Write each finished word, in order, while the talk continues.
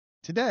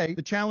Today,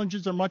 the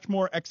challenges are much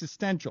more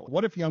existential.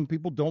 What if young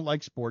people don't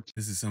like sports?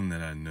 This is something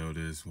that I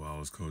noticed while I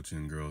was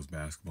coaching girls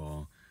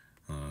basketball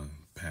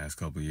past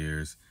couple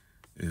years,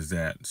 is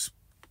that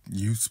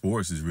youth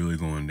sports is really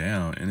going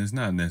down, and it's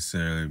not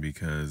necessarily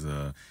because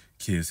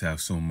kids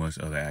have so much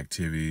other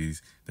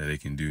activities that they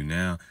can do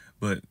now,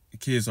 but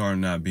kids are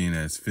not being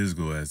as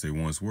physical as they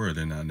once were.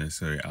 They're not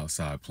necessarily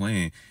outside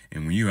playing,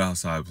 and when you're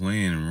outside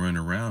playing and running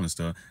around and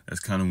stuff, that's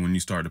kind of when you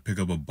start to pick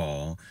up a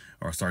ball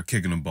or start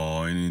kicking a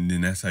ball, and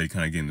then that's how you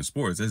kind of get into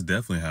sports. That's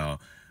definitely how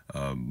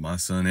my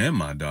son and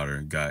my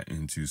daughter got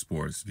into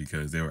sports,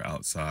 because they were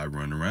outside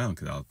running around,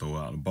 because I'll throw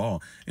out a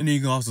ball. And then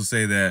you can also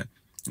say that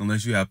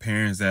unless you have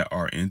parents that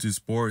are into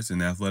sports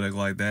and athletic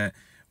like that,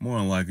 more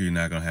than likely you're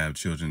not going to have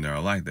children that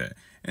are like that.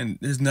 And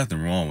there's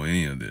nothing wrong with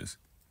any of this.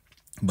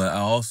 But I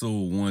also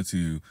want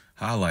to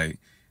highlight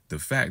the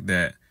fact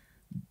that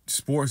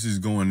sports is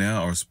going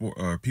down,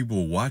 or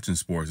people watching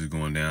sports is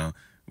going down.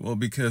 Well,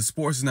 because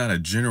sports is not a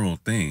general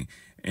thing.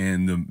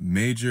 And the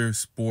major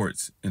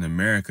sports in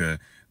America,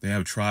 they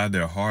have tried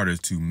their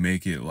hardest to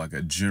make it like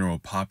a general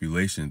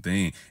population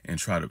thing and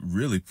try to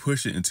really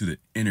push it into the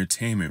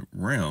entertainment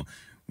realm,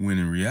 when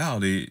in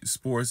reality,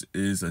 sports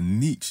is a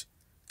niche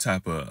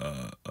type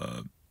of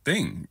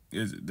thing.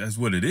 That's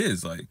what it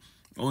is. Like,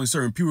 only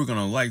certain people are going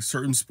to like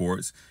certain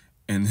sports,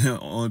 and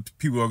only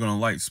people are going to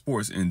like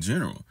sports in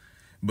general.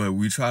 But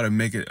we try to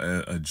make it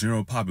a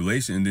general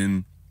population, and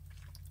then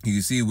you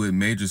can see with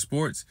major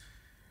sports,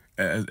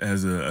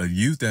 as a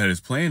youth that is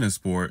playing a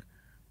sport,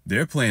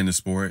 they're playing the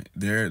sport,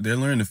 they're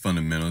learning the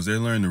fundamentals, they're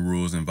learning the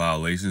rules and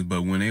violations,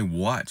 but when they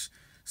watch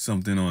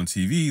something on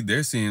TV,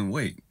 they're seeing,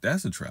 wait,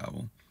 that's a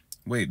travel.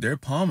 Wait, they're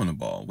palming the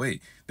ball.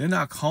 Wait, they're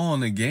not calling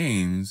the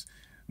games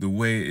the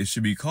way it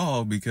should be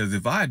called, because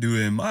if I do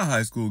it in my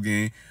high school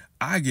game,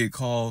 I get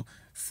called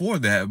for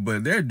that,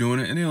 but they're doing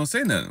it and they don't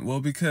say nothing.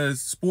 Well,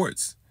 because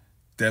sports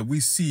that we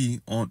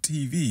see on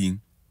TV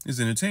is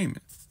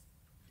entertainment.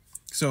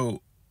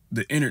 So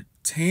the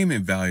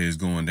entertainment value is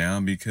going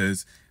down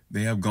because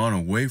they have gone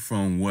away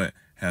from what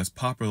has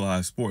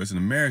popularized sports in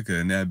America,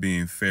 and that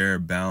being fair,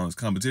 balanced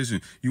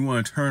competition. You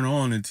want to turn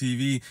on the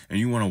TV and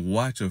you want to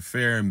watch a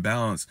fair and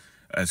balanced,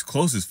 as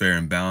close as fair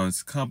and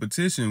balanced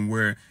competition,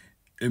 where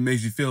it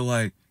makes you feel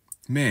like,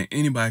 man,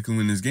 anybody can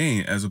win this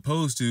game, as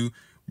opposed to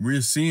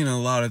we're seeing a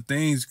lot of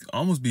things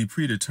almost be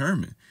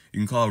predetermined.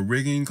 You can call it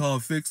rigging, you can call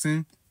it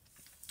fixing.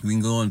 We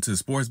can go into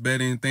sports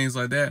betting and things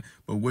like that.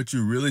 But what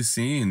you're really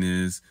seeing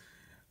is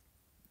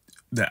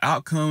the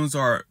outcomes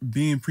are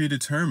being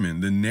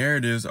predetermined. The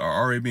narratives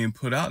are already being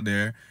put out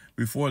there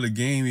before the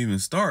game even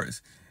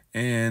starts.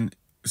 And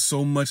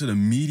so much of the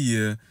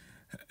media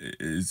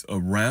is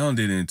around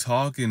it and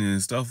talking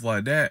and stuff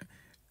like that.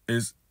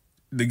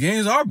 The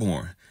games are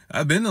boring.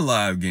 I've been to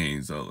live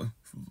games,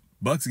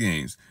 Bucks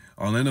games,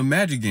 Orlando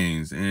Magic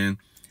games, and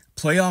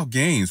playoff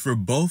games for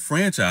both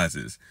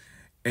franchises.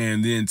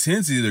 And the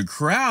intensity of the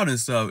crowd and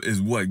stuff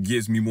is what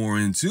gets me more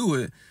into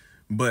it.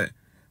 But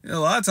a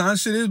lot of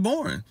times shit is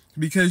boring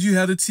because you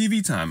have the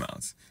TV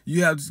timeouts.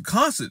 You have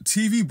constant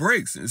TV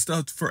breaks and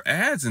stuff for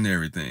ads and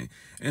everything.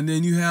 And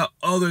then you have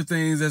other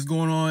things that's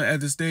going on at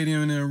the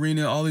stadium and the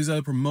arena, all these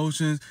other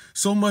promotions.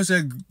 So much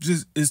that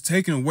just is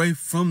taken away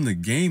from the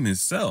game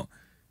itself.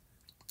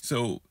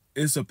 So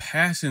it's a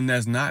passion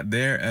that's not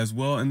there as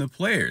well in the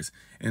players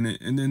and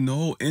then the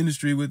whole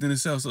industry within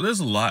itself. So there's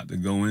a lot to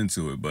go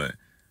into it, but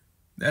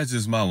that's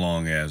just my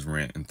long ass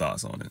rant and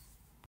thoughts on it.